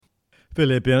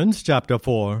Philippians chapter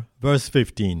 4, verse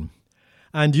 15.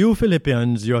 And you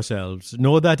Philippians yourselves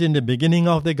know that in the beginning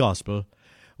of the gospel,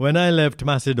 when I left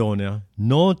Macedonia,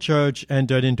 no church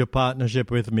entered into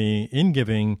partnership with me in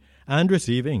giving and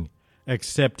receiving,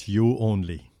 except you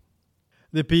only.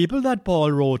 The people that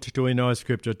Paul wrote to in our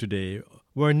scripture today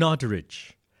were not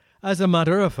rich. As a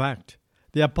matter of fact,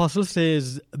 the apostle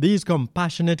says these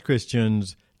compassionate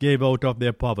Christians gave out of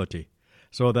their poverty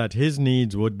so that his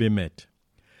needs would be met.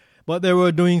 But they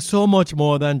were doing so much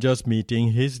more than just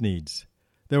meeting his needs.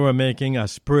 They were making a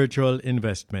spiritual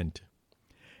investment.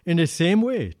 In the same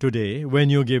way, today, when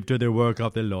you give to the work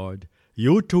of the Lord,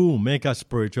 you too make a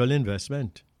spiritual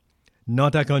investment.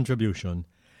 Not a contribution,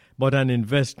 but an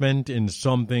investment in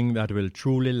something that will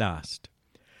truly last.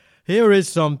 Here is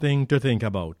something to think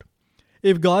about.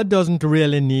 If God doesn't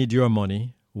really need your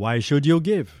money, why should you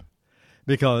give?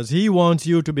 Because He wants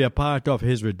you to be a part of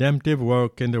His redemptive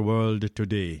work in the world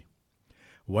today.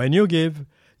 When you give,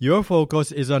 your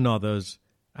focus is on others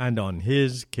and on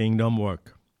His kingdom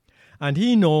work. And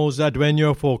He knows that when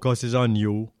your focus is on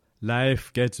you,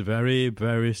 life gets very,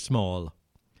 very small.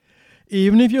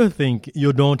 Even if you think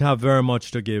you don't have very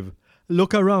much to give,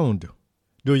 look around.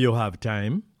 Do you have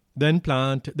time? Then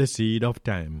plant the seed of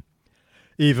time.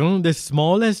 Even the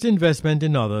smallest investment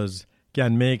in others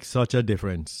can make such a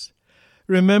difference.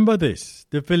 Remember this,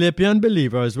 the Philippian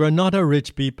believers were not a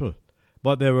rich people,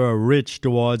 but they were rich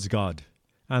towards God,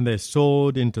 and they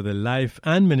sowed into the life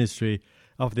and ministry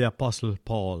of the Apostle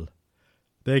Paul.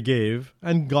 They gave,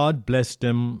 and God blessed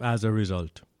them as a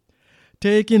result.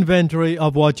 Take inventory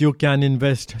of what you can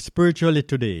invest spiritually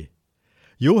today.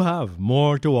 You have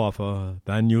more to offer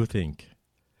than you think.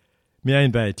 May I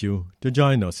invite you to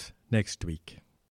join us next week.